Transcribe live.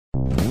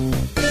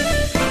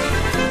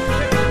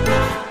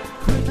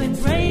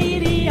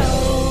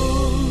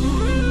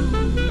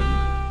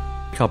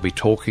I'll be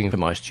talking to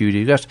my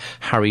studio guest,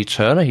 Harry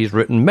Turner. He's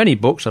written many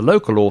books, a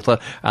local author,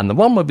 and the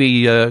one we'll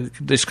be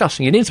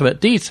discussing in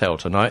intimate detail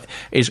tonight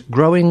is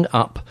Growing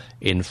Up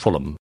in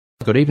Fulham.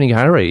 Good evening,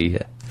 Harry.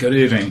 Good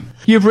evening.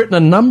 You've written a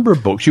number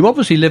of books. You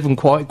obviously live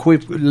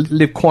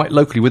quite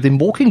locally, within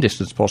walking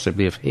distance,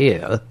 possibly, of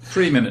here.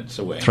 3 minutes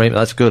away.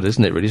 That's good,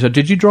 isn't it, really? So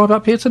did you drive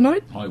up here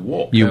tonight? I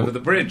walked over the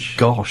bridge.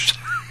 Gosh.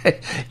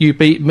 You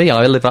beat me.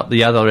 I live up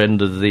the other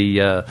end of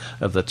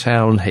the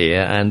town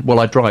here, and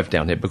I drive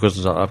down here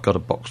because I've got a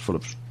box full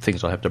of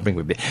things I have to bring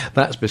with me.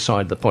 That's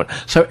beside the point.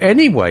 So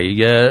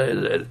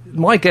anyway,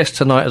 my guest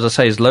tonight, as I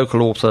say, is a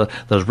local author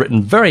that has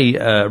written very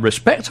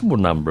respectable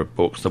number of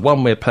books. The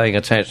one we're paying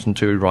attention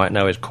to right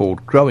now is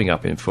called Growing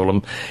Up in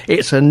Fulham.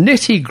 It's a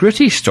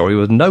nitty-gritty story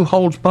with no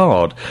holds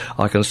barred.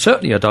 I can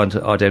certainly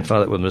identify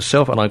that with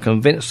myself, and I'm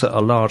convinced that a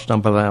large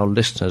number of our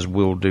listeners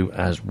will do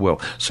as well.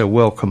 So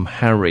welcome,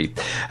 Harry.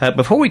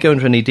 Before we go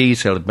into any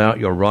detail about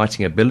your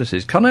writing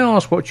abilities, can I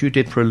ask what you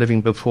did for a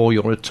living before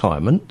your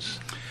retirement?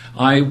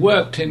 I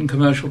worked in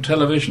commercial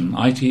television,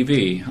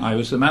 ITV. I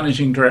was the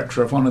managing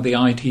director of one of the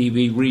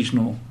ITV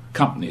regional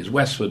companies,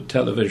 Westwood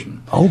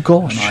Television. Oh,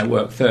 gosh. And I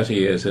worked 30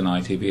 years in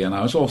ITV, and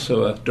I was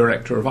also a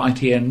director of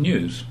ITN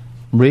News.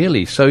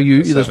 Really? So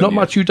there's not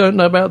much you don't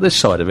know about this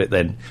side of it,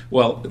 then?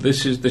 Well,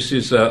 this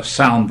is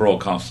sound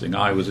broadcasting.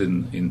 I was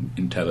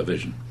in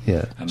television.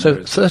 Yeah.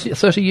 So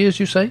 30 years,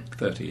 you say?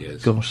 30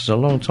 years. Gosh, it's a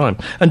long time.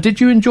 And did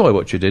you enjoy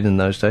what you did in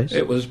those days?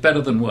 It was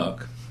better than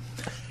work.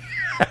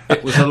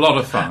 It was a lot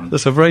of fun.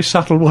 That's a very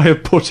subtle way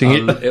of putting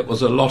it. It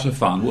was a lot of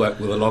fun,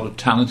 worked with a lot of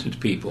talented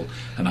people,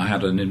 and I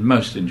had a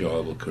most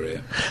enjoyable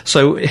career.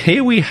 So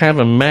here we have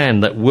a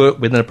man that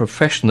worked within a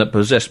profession that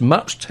possessed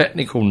much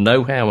technical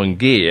know-how and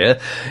gear,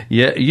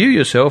 yet you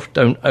yourself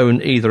don't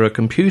own either a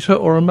computer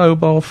or a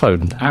mobile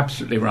phone.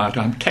 Absolutely right.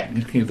 I'm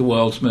technically the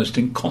world's most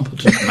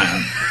incompetent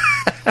man.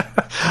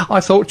 I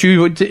thought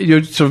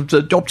you sort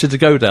of opted to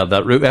go down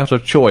that route out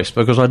of choice,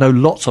 because I know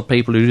lots of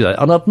people who do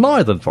that, and I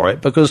admire them for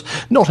it, because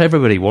not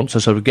everybody wants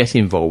to sort of get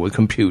involved with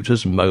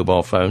computers and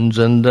mobile phones,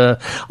 and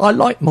I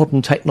like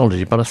modern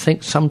technology, but I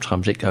think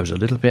sometimes it goes a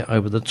little bit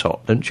over the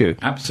top, don't you?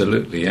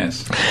 Absolutely,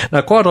 yes.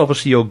 Now, quite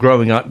obviously your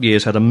growing up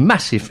years had a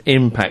massive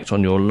impact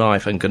on your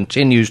life and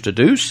continues to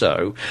do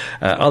so.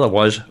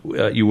 Otherwise,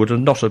 you would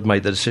not have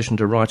made the decision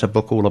to write a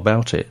book all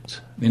about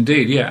it.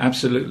 Indeed, yeah,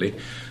 absolutely.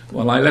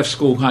 Well, I left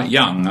school quite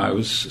young. I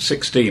was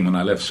 16 when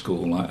I left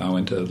school. I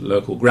went to a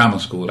local grammar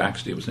school,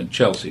 actually. It was in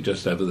Chelsea,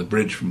 just over the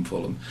bridge from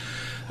Fulham.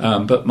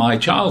 But my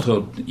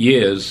childhood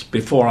years,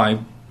 before I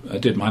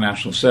did my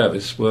national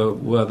service,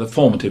 were the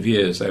formative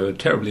years. They were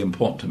terribly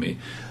important to me,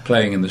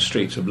 playing in the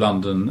streets of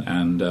London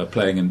and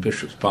playing in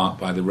Bishop's Park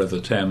by the River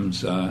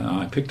Thames.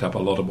 I picked up a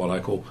lot of what I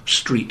call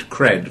street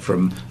cred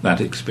from that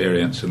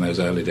experience in those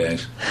early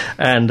days.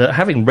 And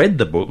having read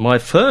the book, my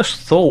first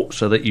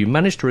thoughts are that you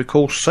managed to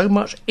recall so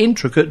much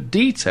intricate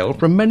detail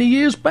from many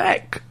years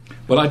back.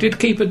 Well, I did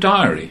keep a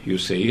diary, you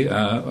see,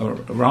 a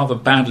rather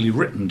badly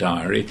written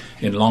diary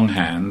in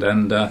longhand,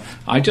 and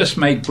I just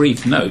made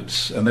brief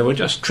notes, and there were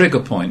just trigger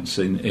points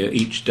in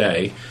each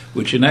day,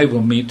 which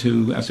enabled me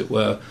to, as it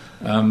were,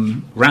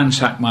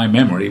 ransack my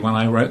memory when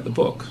I wrote the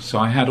book. So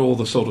I had all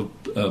the sort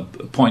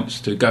of points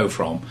to go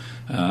from,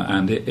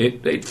 and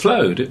it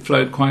flowed. It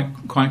flowed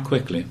quite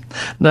quickly.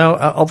 Now,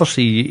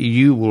 obviously,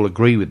 you will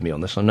agree with me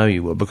on this. I know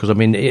you will, because I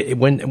mean,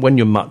 when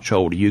you're much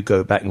older, you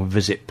go back and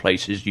visit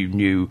places you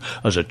knew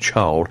as a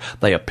child.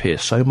 They appear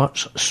so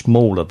much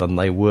smaller than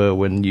they were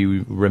when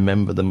you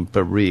remember them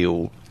for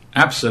real.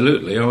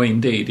 Absolutely. Oh,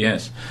 indeed,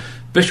 yes.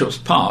 Bishop's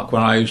Park,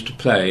 where I used to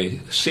play,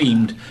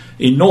 seemed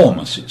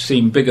enormous. It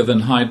seemed bigger than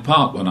Hyde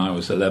Park when I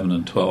was 11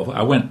 and 12.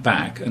 I went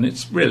back, and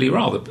it's really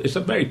it's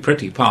a very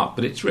pretty park,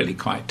 but it's really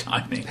quite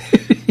tiny.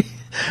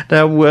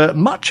 Now,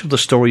 much of the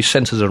story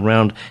centres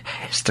around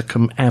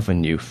Hestercombe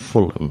Avenue,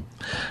 Fulham.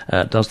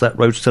 Does that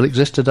road still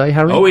exist today,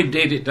 Harry? Oh,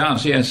 indeed it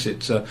does, yes.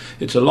 It's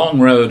a long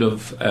road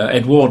of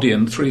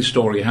Edwardian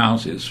three-storey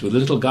houses with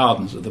little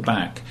gardens at the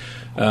back.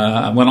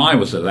 And when I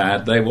was a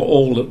lad, they were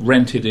all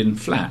rented in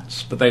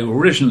flats, but they were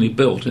originally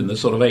built in the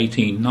sort of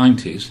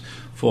 1890s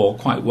for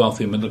quite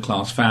wealthy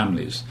middle-class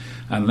families.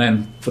 And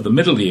then for the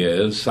middle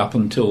years, up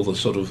until the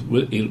sort of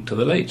to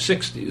the late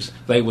 60s,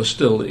 they were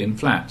still in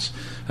flats.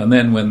 And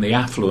then when the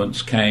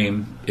affluence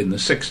came in the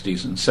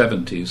 60s and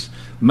 70s,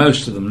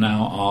 most of them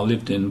now are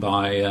lived in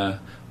by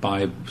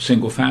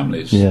single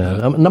families.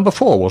 Yeah, number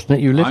 4, wasn't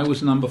it, you lived? I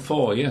was number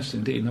 4, yes,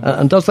 indeed.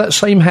 And does that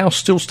same house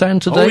still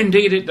stand today? Oh,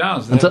 indeed it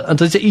does.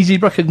 And is it easily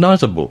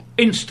recognisable?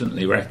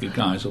 Instantly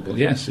recognisable,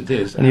 yes, it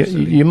is. And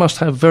you must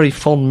have very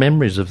fond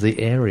memories of the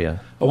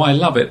area. Oh, I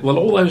love it. Well,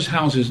 all those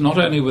houses, not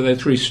only were they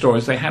 3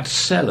 stories, they had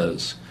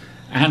cellars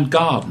and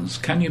gardens.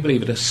 Can you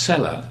believe it? A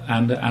cellar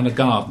and a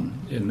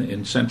garden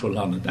in central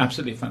London.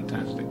 Absolutely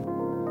fantastic.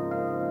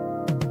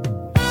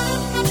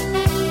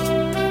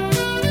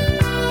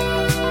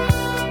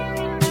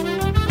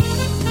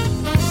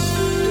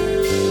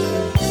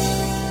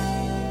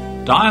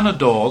 Diana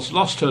Dawes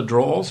lost her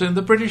drawers in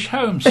the British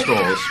Home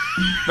Stores.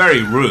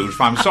 Very rude,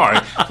 I'm sorry,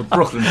 for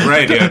Brooklyn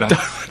Radio.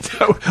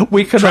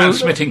 we can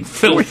transmitting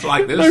filth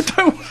like this. No,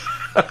 don't.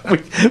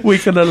 we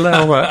can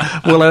allow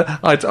that. Well,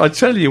 I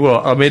tell you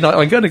what. I mean,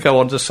 I'm going to go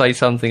on to say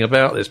something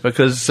about this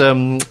because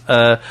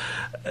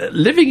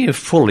living in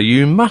Fulham,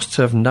 you must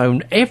have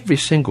known every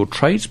single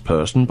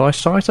tradesperson by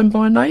sight and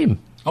by name.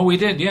 Oh, we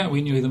did, yeah.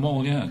 We knew them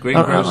all, yeah.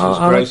 Greengrocers,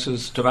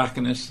 grocers,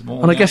 tobacconists, them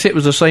all. And I guess it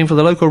was the same for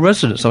the local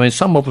residents. I mean,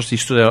 some obviously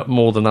stood out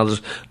more than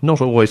others,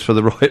 not always for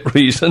the right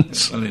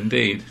reasons. Well,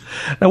 indeed.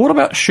 Now, what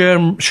about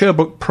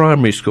Sherbrooke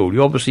Primary School?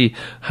 You obviously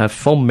have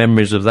fond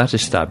memories of that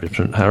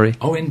establishment, Harry.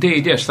 Oh,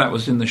 indeed, yes. That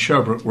was in the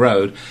Sherbrooke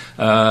Road.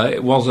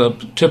 It was a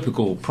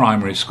typical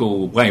primary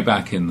school way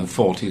back in the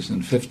 40s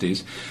and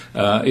 50s.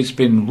 It's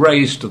been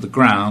razed to the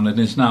ground and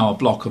is now a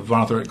block of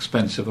rather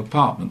expensive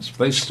apartments.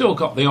 They've still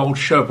got the old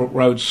Sherbrooke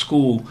Road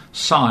school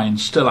sign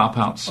still up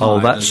outside.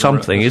 Oh, that's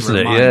something, isn't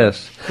it?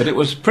 Yes. But it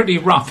was pretty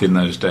rough in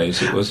those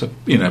days. It was a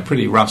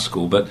pretty rough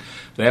school. But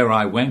there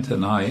I went,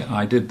 and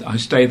I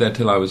stayed there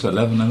till I was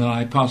 11, and then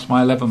I passed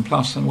my 11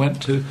 plus and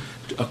went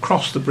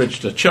across the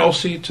bridge to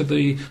Chelsea to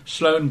the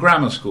Sloane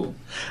Grammar School.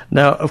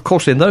 Now, of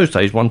course, in those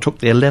days one took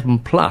the 11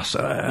 plus.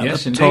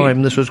 Yes, at the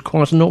time, this was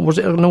quite was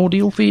it an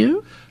ordeal for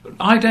you?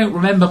 I don't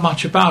remember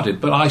much about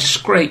it, but I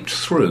scraped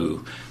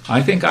through.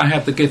 I think I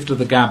had the gift of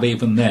the gab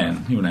even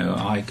then.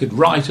 I could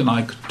write and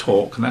I could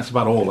talk, and that's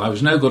about all. I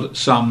was no good at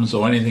sums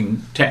or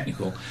anything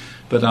technical,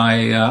 but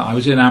I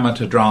was in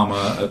amateur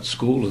drama at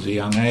school at a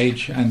young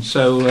age, and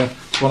so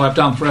what I've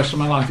done for the rest of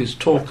my life is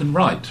talk and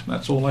write.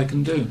 That's all I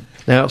can do.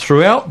 Now,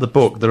 throughout the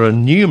book, there are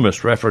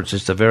numerous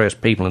references to various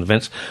people and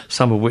events,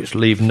 some of which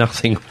leave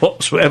nothing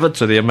whatsoever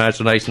to the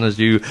imagination, as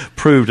you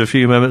proved a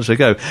few moments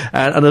ago.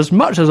 And as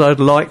much as I'd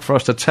like for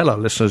us to tell our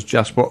listeners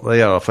just what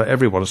they are, for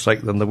everyone's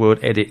sake, then the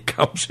word edit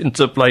comes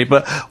into play.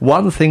 But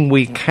one thing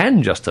we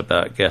can just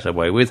about get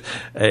away with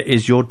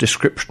is your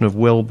description of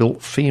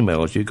well-built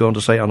females. You go on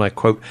to say, and I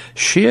quote,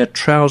 sheer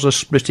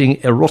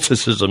trouser-splitting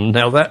eroticism.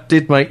 Now, that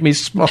did make me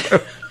smile.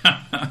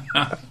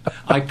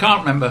 I can't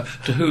remember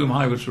to whom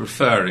I was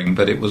referring,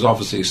 but it was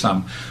obviously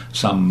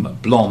some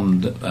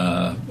blonde,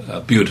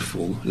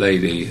 beautiful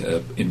lady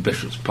in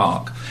Bishop's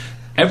Park.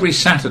 Every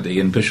Saturday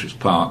in Bishop's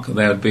Park,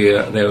 there would be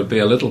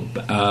a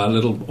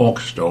little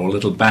orchestra or a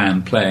little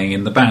band playing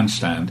in the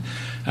bandstand,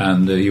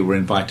 and you were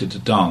invited to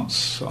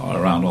dance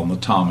around on the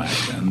tarmac.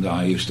 And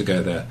I used to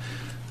go there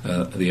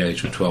at the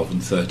age of 12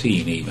 and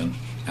 13 even,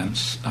 and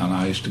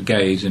I used to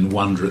gaze in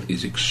wonder at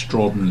these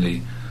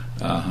extraordinarily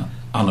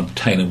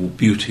unobtainable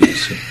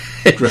beauties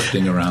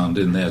drifting around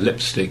in their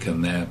lipstick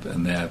and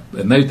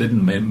they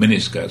didn't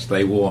miniskirts.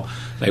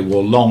 They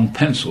wore long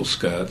pencil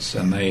skirts,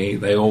 and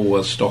they all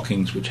wore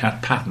stockings which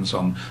had patterns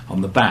on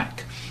the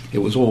back. It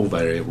was all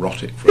very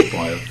erotic for a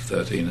boy of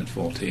 13 and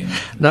 14.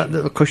 Now,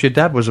 of course, your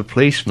dad was a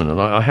policeman,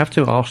 and I have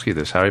to ask you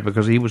this, Harry,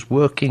 because he was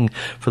working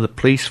for the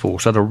police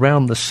force at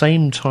around the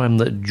same time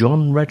that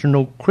John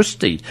Reginald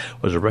Christie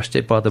was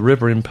arrested by the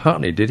river in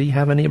Putney. Did he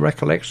have any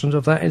recollections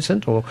of that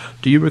incident, or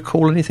do you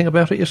recall anything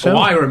about it yourself?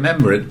 Oh, I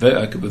remember it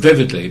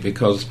vividly,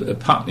 because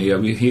Putney,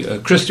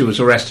 Christie was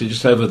arrested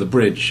just over the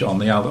bridge on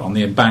the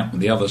embankment,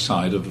 the other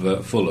side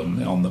of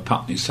Fulham, on the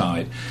Putney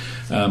side.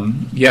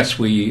 Yes,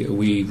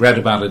 we read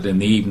about it in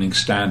the Evening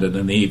Standard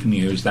and the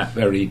Evening News that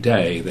very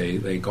day.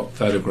 They got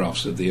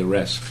photographs of the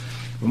arrest.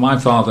 But my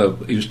father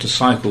used to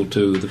cycle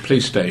to the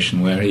police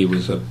station where he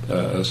was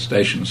a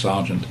station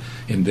sergeant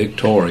in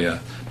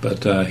Victoria,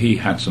 but he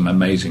had some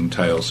amazing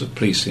tales of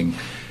policing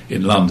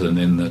in London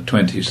in the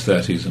 20s,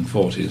 30s and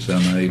 40s,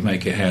 and they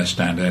make your hair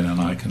stand in, and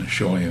I can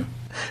assure you.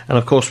 And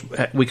of course,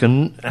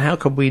 how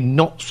can we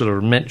not sort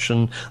of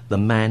mention the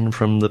man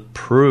from the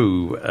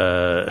Prue,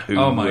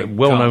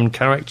 well-known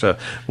character?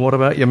 What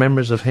about your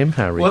memories of him,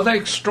 Harry? Well, they're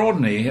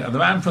extraordinary. The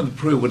man from the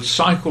Prue would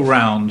cycle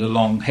round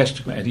along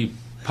Hester. He'd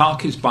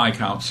park his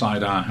bike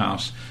outside our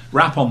house,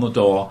 rap on the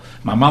door.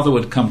 My mother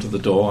would come to the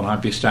door, and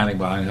I'd be standing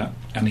by her,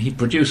 and he'd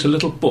produce a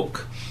little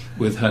book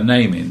with her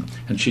name in,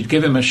 and she'd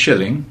give him a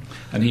shilling,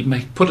 and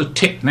he'd put a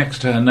tick next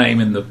to her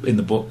name in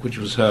the book, which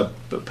was her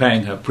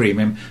paying her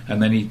premium,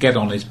 and then he'd get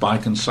on his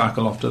bike and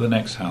cycle off to the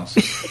next house.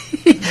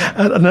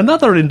 And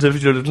another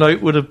individual of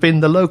note would have been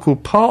the local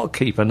park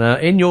keeper. Now,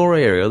 in your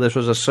area, this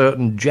was a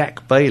certain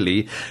Jack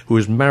Bailey, who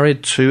was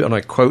married to, and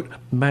I quote,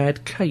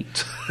 Mad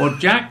Kate. Well,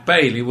 Jack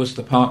Bailey was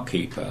the park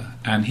keeper,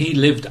 and he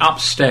lived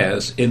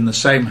upstairs in the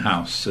same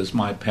house as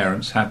my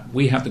parents had.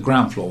 We had the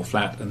ground floor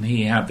flat, and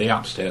he had the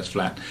upstairs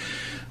flat.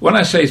 When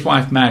I say his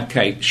wife, Mad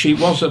Kate, she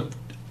was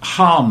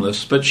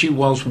harmless, but she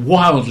was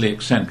wildly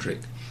eccentric.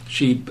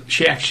 She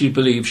actually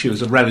believed she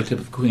was a relative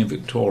of Queen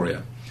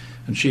Victoria,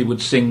 and she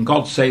would sing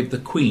God Save the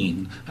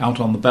Queen out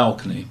on the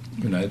balcony,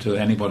 to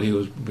anybody who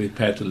was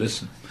prepared to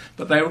listen.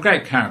 But they were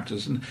great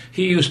characters, and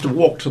he used to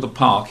walk to the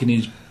park in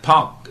his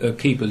park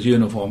keeper's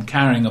uniform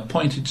carrying a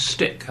pointed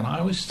stick. And I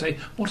always say,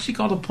 what's he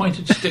got a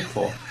pointed stick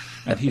for?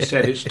 And he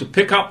said, it's to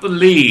pick up the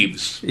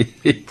leaves.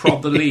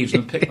 Prod the leaves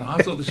and pick them.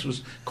 I thought this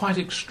was quite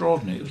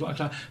extraordinary. It was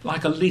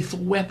like a lethal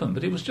weapon,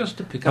 but it was just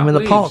to pick up leaves.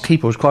 The park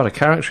keeper was quite a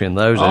character in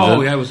those days. Oh,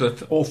 yeah, it was an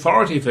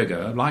authority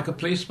figure, like a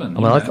policeman.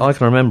 I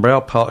can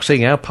remember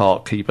seeing our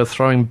park keeper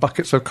throwing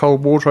buckets of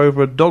cold water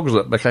over dogs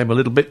that became a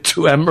little bit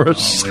too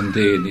amorous. Oh,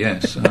 indeed,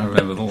 yes. I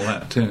remember all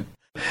that too.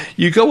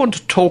 You go on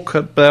to talk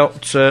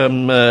about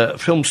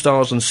film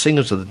stars and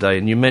singers of the day,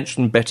 and you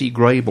mentioned Betty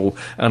Grable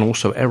and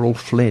also Errol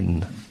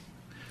Flynn.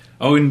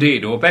 Oh,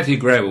 indeed. Well, Betty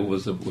Grable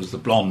was the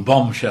blonde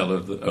bombshell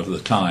of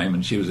the time,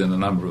 and she was in a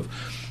number of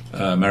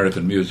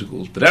American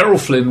musicals. But Errol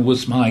Flynn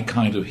was my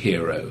kind of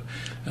hero.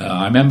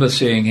 I remember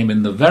seeing him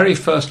in the very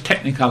first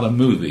Technicolor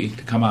movie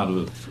to come out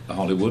of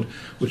Hollywood,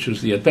 which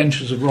was The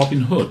Adventures of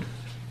Robin Hood.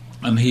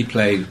 And he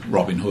played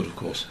Robin Hood, of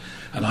course.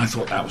 And I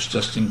thought that was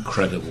just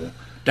incredible.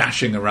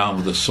 Dashing around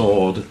with a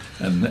sword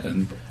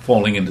and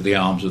falling into the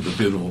arms of the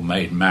beautiful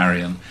maid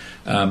Marian.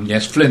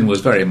 Yes, Flynn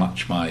was very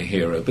much my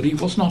hero, but he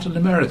was not an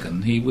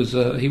American. He was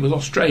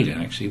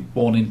Australian, actually,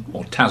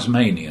 or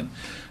Tasmanian,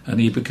 and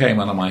he became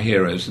one of my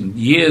heroes. And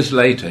years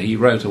later, he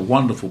wrote a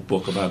wonderful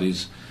book about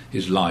his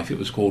life. It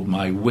was called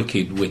My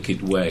Wicked,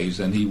 Wicked Ways,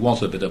 and he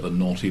was a bit of a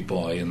naughty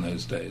boy in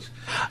those days.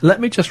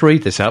 Let me just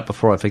read this out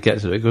before I forget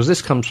to do it, because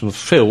this comes from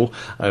Phil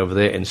over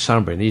there in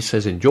Sunbury, and he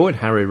says, enjoyed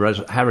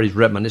Harry's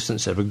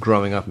reminiscence of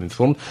growing up in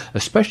Fulham,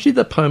 especially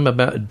the poem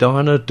about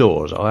Diana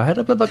Dawes. I had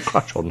a bit of a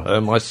crush on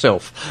her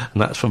myself,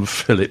 and that's from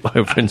Philip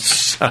over in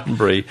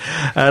Sunbury.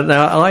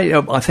 Now,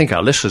 I think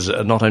our listeners,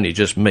 not only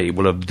just me,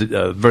 will have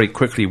very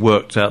quickly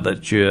worked out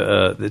that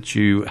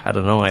you had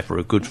an eye for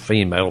a good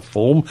female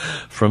form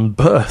from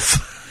birth.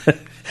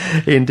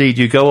 Indeed,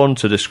 you go on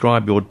to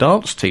describe your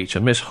dance teacher,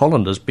 Miss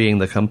Holland, as being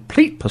the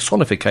complete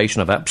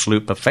personification of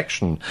absolute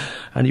perfection,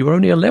 and you were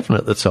only 11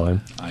 at the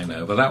time. I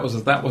know, but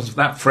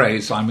that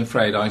phrase, I'm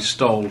afraid, I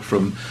stole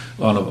from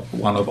one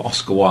of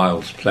Oscar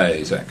Wilde's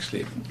plays,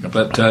 actually.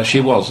 But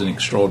she was an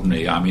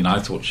extraordinary. I mean, I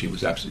thought she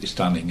was absolutely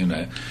stunning. You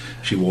know,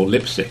 she wore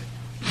lipstick,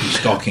 and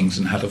stockings,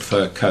 and had a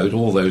fur coat.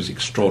 All those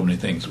extraordinary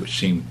things which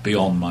seemed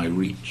beyond my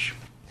reach.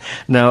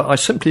 Now, I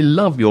simply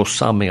love your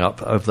summing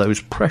up of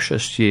those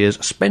precious years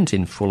spent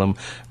in Fulham,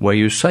 where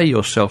you say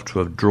yourself to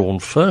have drawn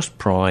first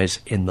prize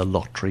in the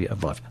lottery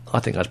of life. I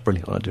think that's a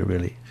brilliant idea,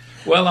 really.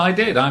 Well, I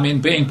did. I mean,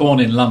 being born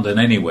in London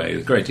anyway,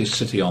 the greatest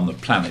city on the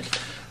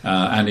planet,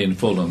 and in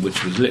Fulham,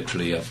 which was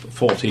literally a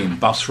 14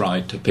 bus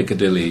ride to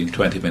Piccadilly in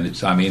 20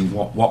 minutes. I mean,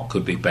 what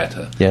could be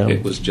better? Yeah.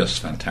 It was just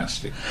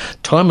fantastic.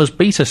 Time has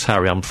beat us,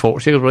 Harry,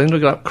 unfortunately. We're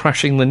ended up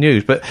crashing the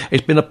news. But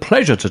it's been a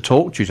pleasure to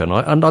talk to you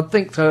tonight, and I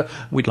think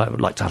we'd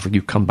like to have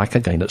you come back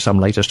again at some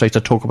later stage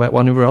to talk about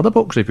one of your other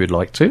books, if you'd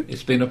like to.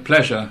 It's been a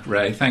pleasure,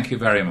 Ray. Thank you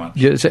very much.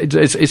 Yeah,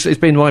 it's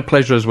been my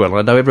pleasure as well.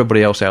 I know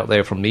everybody else out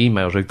there from the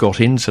emails who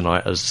got in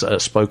tonight has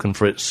spoken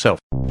for itself.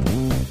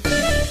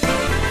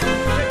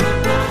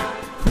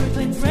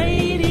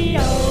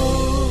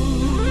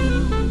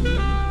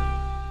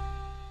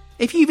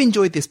 If you've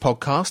enjoyed this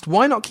podcast,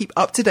 why not keep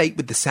up to date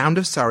with the sound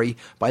of Surrey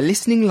by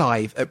listening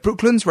live at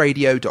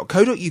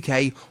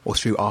brooklandsradio.co.uk or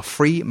through our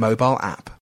free mobile app.